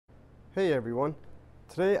Hey everyone,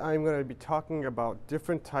 today I'm going to be talking about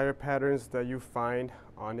different tire patterns that you find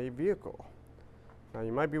on a vehicle. Now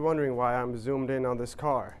you might be wondering why I'm zoomed in on this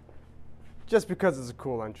car. Just because it's a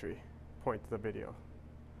cool entry point to the video.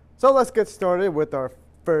 So let's get started with our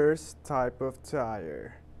first type of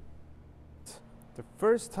tire. The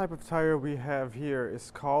first type of tire we have here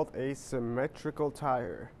is called a symmetrical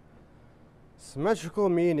tire. Symmetrical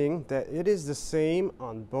meaning that it is the same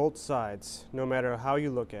on both sides, no matter how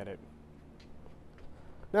you look at it.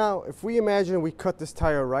 Now, if we imagine we cut this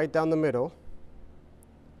tire right down the middle,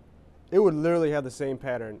 it would literally have the same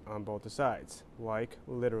pattern on both the sides, like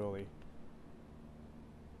literally.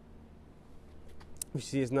 You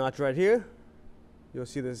see this notch right here, you'll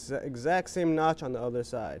see this exact same notch on the other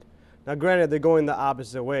side. Now granted, they're going the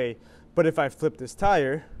opposite way, but if I flip this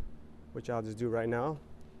tire, which I'll just do right now,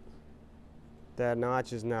 that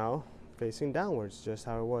notch is now facing downwards, just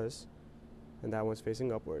how it was, and that one's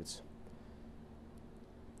facing upwards.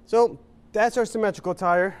 So that's our symmetrical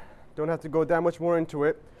tire. Don't have to go that much more into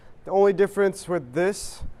it. The only difference with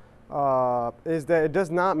this is that it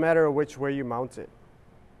does not matter which way you mount it.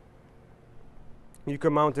 You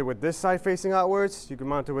can mount it with this side facing outwards. You can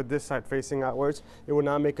mount it with this side facing outwards. It will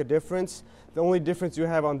not make a difference. The only difference you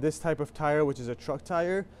have on this type of tire, which is a truck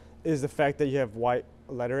tire, is the fact that you have white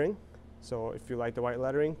lettering. So if you like the white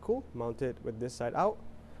lettering, cool, mount it with this side out.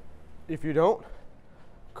 If you don't,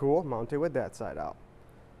 cool, mount it with that side out.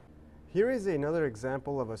 Here is another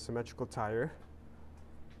example of a symmetrical tire.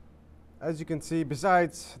 As you can see,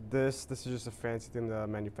 besides this is just a fancy thing the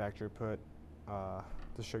manufacturer put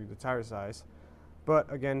to show you the tire size.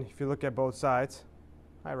 But again, if you look at both sides,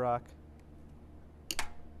 hi Rock,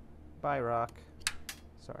 bye Rock,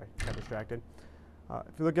 sorry, got distracted.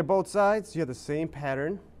 If you look at both sides, you have the same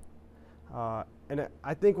pattern. And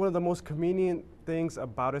I think one of the most convenient things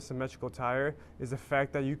about a symmetrical tire is the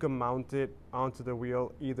fact that you can mount it onto the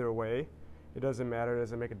wheel either way. It doesn't matter, it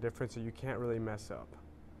doesn't make a difference, so you can't really mess up.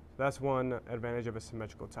 That's one advantage of a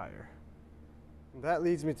symmetrical tire. And that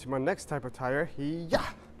leads me to my next type of tire,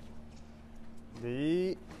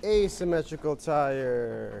 the asymmetrical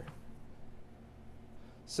tire.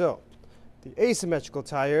 So, the asymmetrical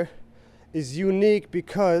tire is unique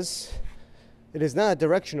because it is not a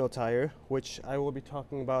directional tire, which I will be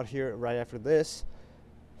talking about here right after this,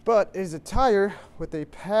 but it is a tire with a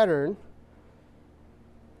pattern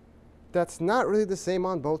that's not really the same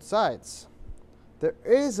on both sides. There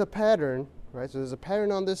is a pattern, right? So there's a pattern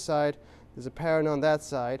on this side, there's a pattern on that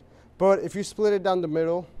side, but if you split it down the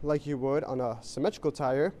middle like you would on a symmetrical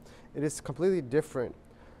tire, it is completely different.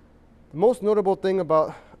 The most notable thing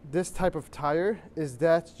about this type of tire is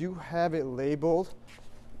that you have it labeled.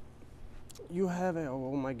 You have it,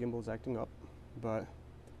 oh, my gimbal's acting up, but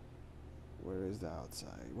where is the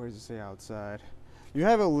outside? Where does it say outside? You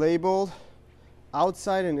have it labeled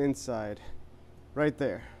outside and inside, right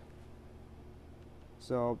there.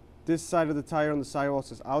 So this side of the tire on the sidewall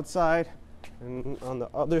says outside, and on the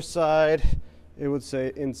other side, it would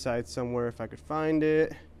say inside somewhere if I could find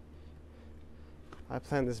it. I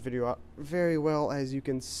planned this video out very well, as you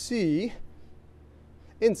can see.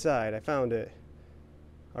 Inside, I found it.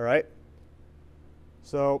 All right.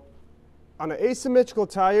 So on an asymmetrical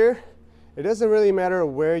tire, it doesn't really matter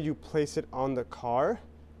where you place it on the car,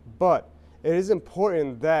 but it is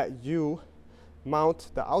important that you mount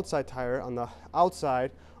the outside tire on the outside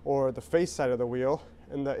or the face side of the wheel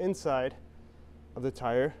and the inside of the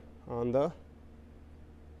tire on the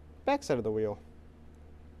back side of the wheel.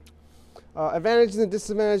 Advantages and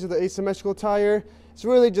disadvantages of the asymmetrical tire, it's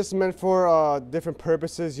really just meant for different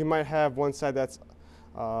purposes. You might have one side that's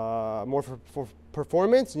more for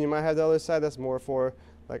performance, and you might have the other side that's more for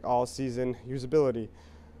like all season usability.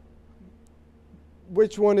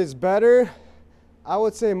 Which one is better? I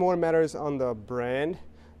would say more matters on the brand.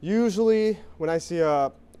 Usually when I see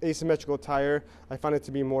a asymmetrical tire, I find it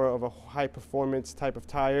to be more of a high performance type of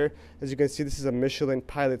tire. As you can see, this is a Michelin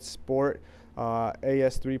Pilot Sport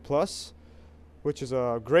AS3 Plus, which is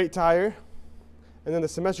a great tire. And then the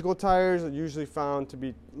symmetrical tires are usually found to be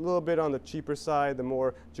a little bit on the cheaper side, the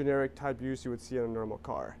more generic type use you would see in a normal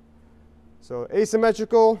car. So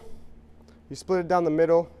asymmetrical, you split it down the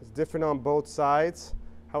middle. It's different on both sides.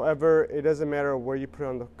 However, it doesn't matter where you put it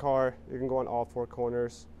on the car. You can go on all four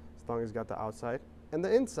corners as long as you got the outside and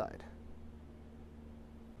the inside.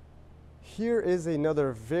 Here is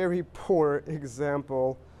another very poor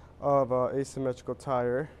example of an asymmetrical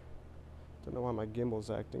tire. Don't know why my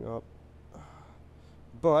gimbal's acting up.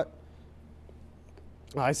 But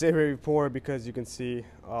I say very poor because you can see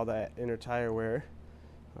all that inner tire wear.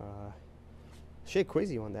 Shade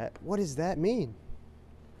crazy on that. What does that mean?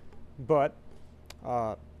 But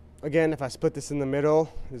Again, if I split this in the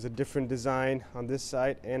middle, there's a different design on this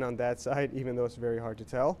side and on that side, even though it's very hard to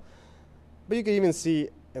tell. But you can even see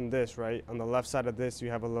in this, right? On the left side of this, you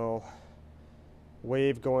have a little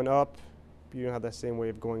wave going up. You don't have that same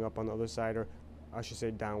wave going up on the other side, or I should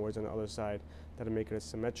say downwards on the other side. That'll make it a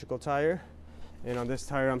symmetrical tire. And on this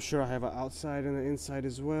tire, I'm sure I have an outside and an inside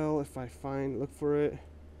as well. If I look for it.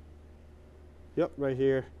 Yep, right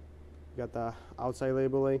here. You got the outside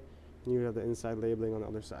labeling, and you have the inside labeling on the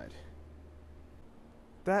other side.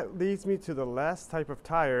 That leads me to the last type of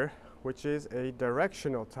tire, which is a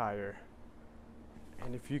directional tire.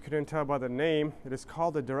 And if you couldn't tell by the name, it is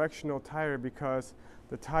called a directional tire because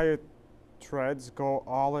the tire treads go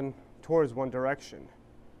all in towards one direction.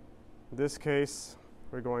 In this case,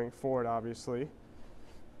 we're going forward, obviously,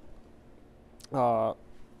 because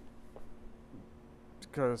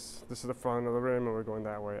this is the front of the rim and we're going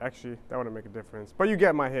that way. Actually, that wouldn't make a difference, but you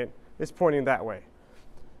get my hint. It's pointing that way.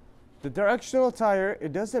 The directional tire,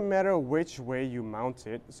 it doesn't matter which way you mount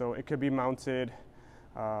it. So it could be mounted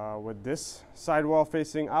with this sidewall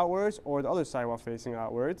facing outwards or the other sidewall facing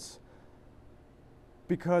outwards,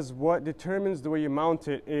 because what determines the way you mount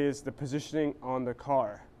it is the positioning on the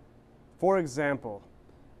car. For example,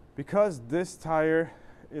 because this tire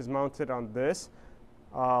is mounted on this,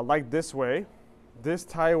 like this way, this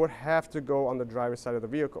tire would have to go on the driver's side of the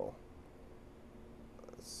vehicle.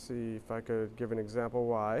 Let's see if I could give an example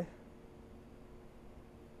why.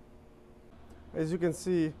 As you can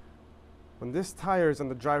see, when this tire is on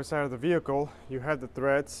the driver's side of the vehicle, you have the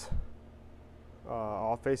threads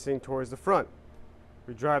all facing towards the front.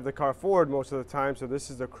 We drive the car forward most of the time, so this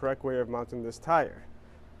is the correct way of mounting this tire.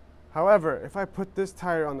 However, if I put this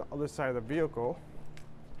tire on the other side of the vehicle,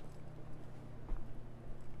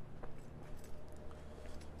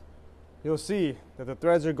 you'll see that the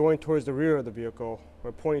threads are going towards the rear of the vehicle,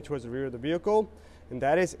 or pointing towards the rear of the vehicle, and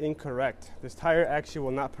that is incorrect. This tire actually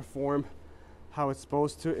will not perform how it's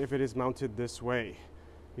supposed to if it is mounted this way,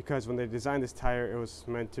 because when they designed this tire, it was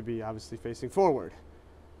meant to be obviously facing forward.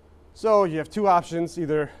 So you have two options.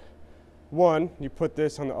 Either one, you put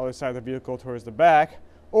this on the other side of the vehicle towards the back,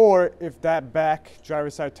 or if that back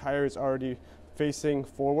driver's side tire is already facing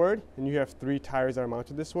forward and you have three tires that are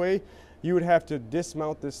mounted this way, you would have to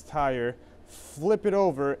dismount this tire, flip it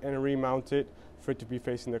over, and remount it for it to be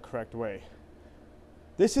facing the correct way.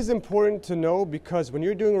 This is important to know because when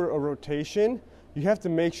you're doing a rotation, you have to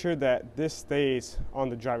make sure that this stays on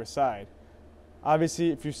the driver's side. Obviously,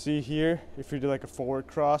 if you see here, if you do like a forward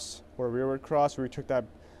cross or a rearward cross where you took that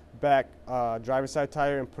back driver's side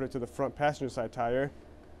tire and put it to the front passenger side tire,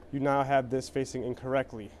 you now have this facing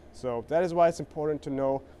incorrectly. So that is why it's important to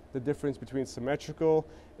know the difference between symmetrical,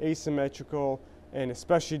 asymmetrical, and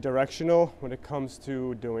especially directional when it comes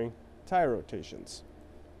to doing tire rotations.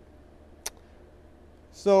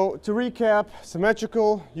 So to recap,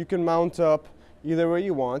 symmetrical, you can mount up either way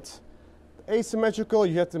you want. Asymmetrical,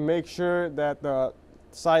 you have to make sure that the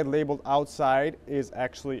side labeled outside is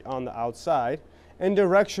actually on the outside. And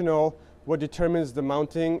directional, what determines the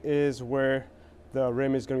mounting is where the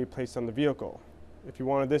rim is going to be placed on the vehicle. If you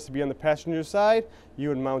wanted this to be on the passenger side, you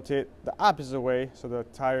would mount it the opposite way, so the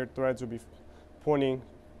tire threads would be pointing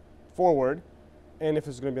forward. And if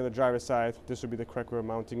it's going to be on the driver's side, this would be the correct way of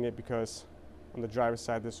mounting it, because on the driver's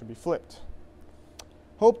side, this would be flipped.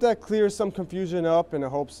 Hope that clears some confusion up, and I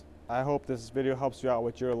hope this video helps you out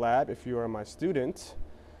with your lab if you are my student.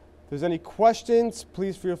 If there's any questions,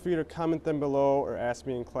 please feel free to comment them below or ask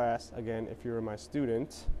me in class, again, if you are my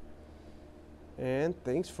student. And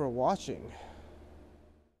thanks for watching.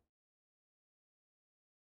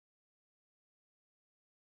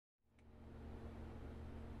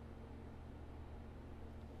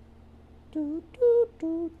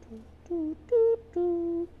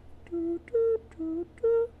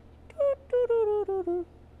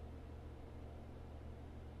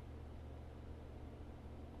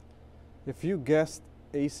 If you guessed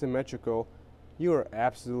asymmetrical, you are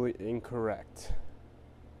absolutely incorrect.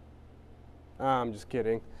 I'm just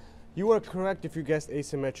kidding. You are correct if you guessed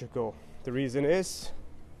asymmetrical. The reason is,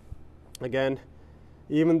 again,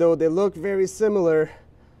 even though they look very similar,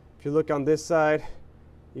 if you look on this side,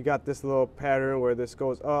 you got this little pattern where this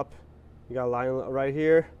goes up. You got a line right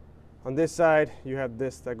here. On this side, you have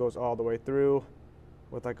this that goes all the way through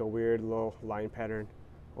with like a weird little line pattern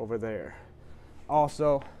over there.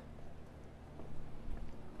 Also,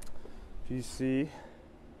 if you see,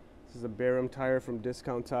 this is a bare rim tire from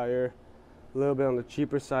Discount Tire. A little bit on the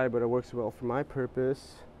cheaper side, but it works well for my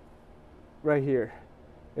purpose. Right here,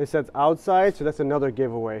 it says outside, so that's another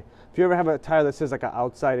giveaway. If you ever have a tire that says like an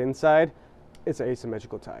outside inside, it's an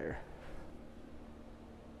asymmetrical tire.